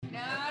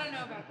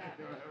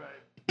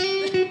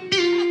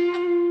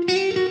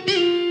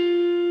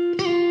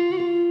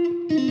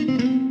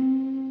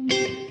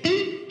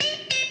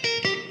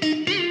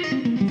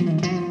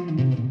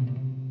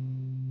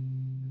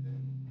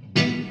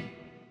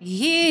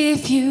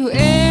If you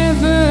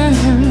ever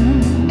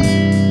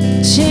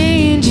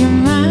change your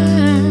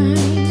mind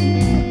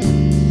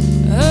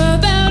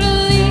about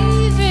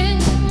leaving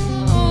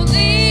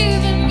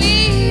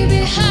me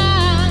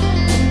behind,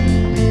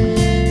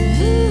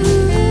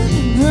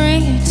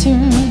 bring it to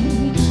me,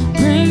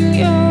 bring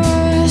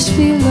your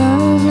sweet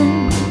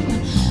loving,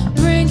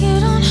 bring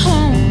it on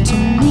home to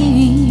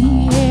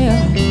me,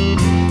 yeah,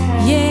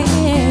 yeah,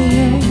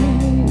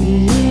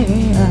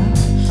 yeah.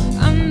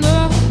 I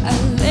know I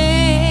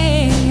left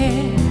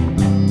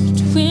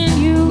when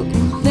you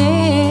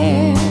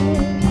left,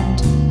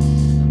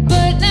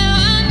 but now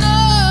I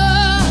know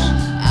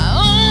I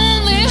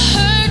only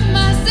hurt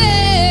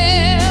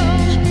myself.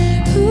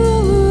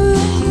 Ooh,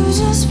 you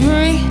just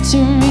bring it to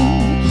me,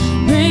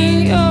 bring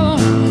your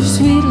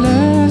sweet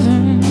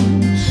loving,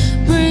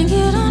 bring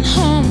it on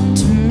home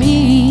to me,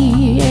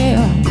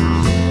 yeah,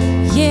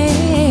 yeah,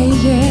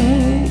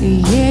 yeah,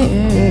 yeah.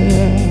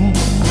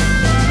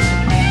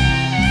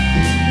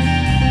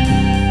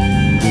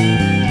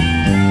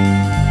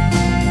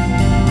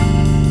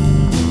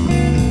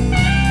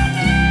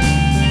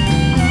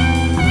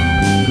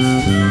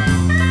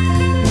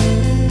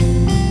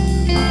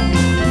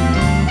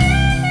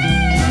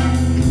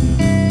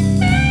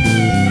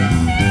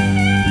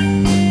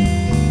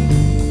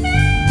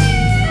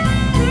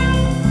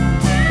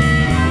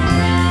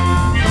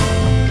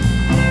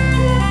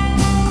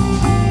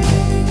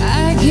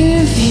 I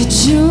give you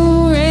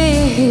jewelry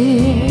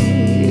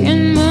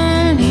and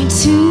money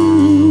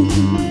too,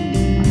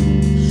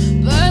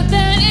 but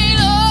that ain't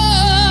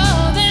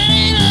all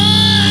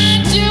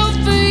I do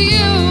for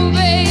you,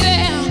 baby.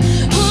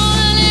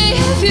 Only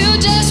if you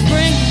just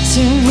bring it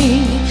to me,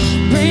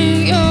 bring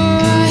your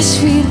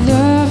sweet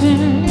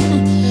loving,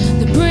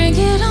 then bring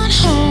it on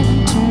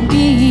home to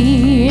me,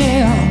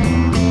 yeah,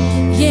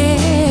 yeah,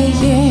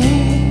 yeah,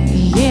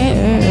 yeah.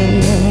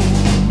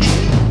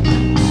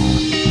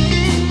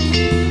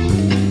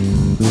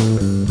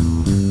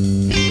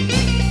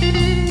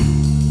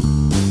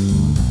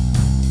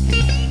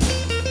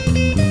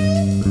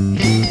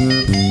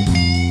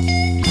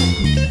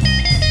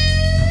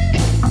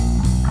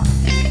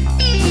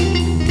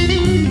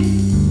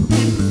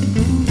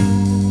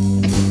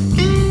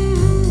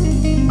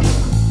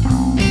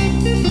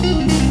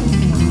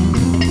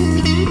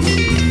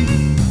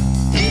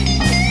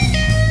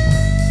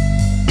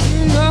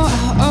 No,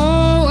 I'll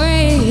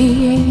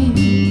always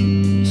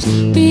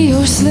be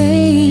your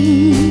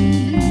slave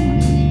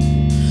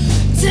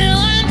till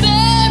I'm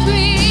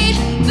buried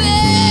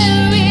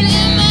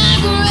in my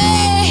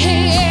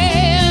grave.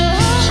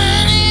 Oh,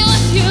 honey,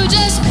 if you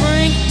just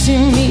bring it to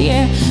me,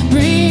 yeah,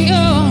 bring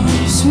your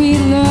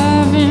sweet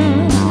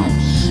loving,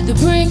 then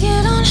bring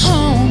it on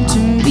home to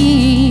me,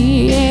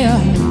 yeah,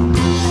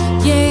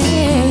 yeah,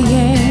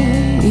 yeah,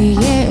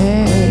 yeah.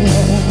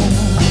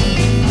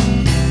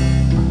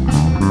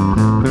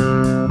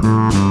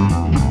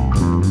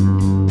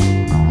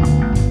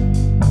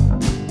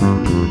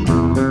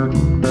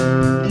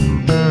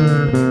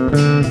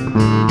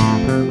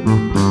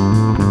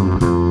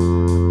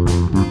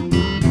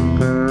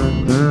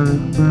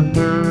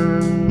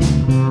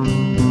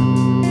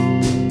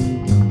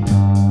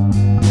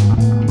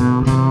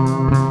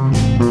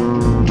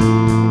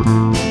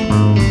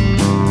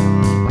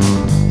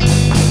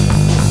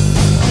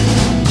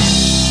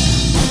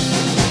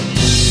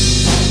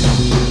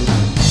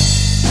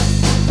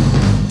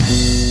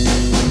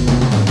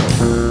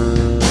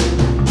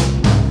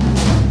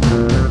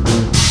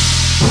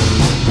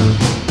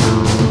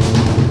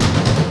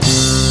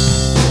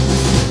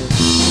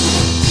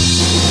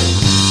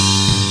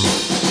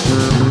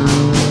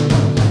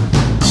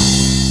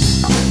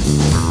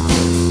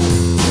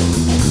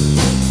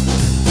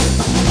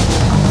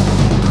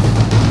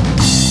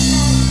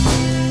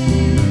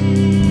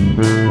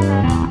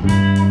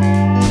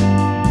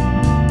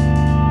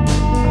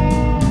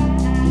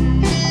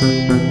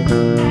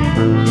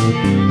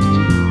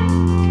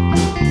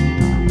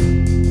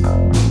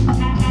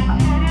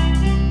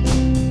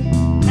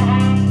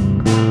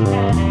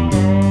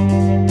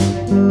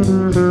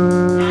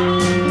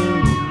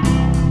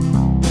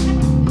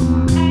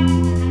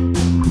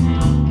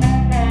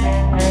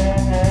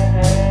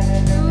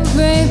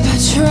 Babe, I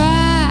try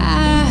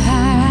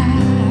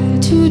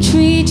to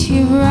treat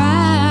you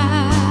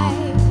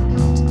right,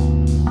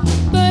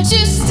 but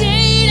you still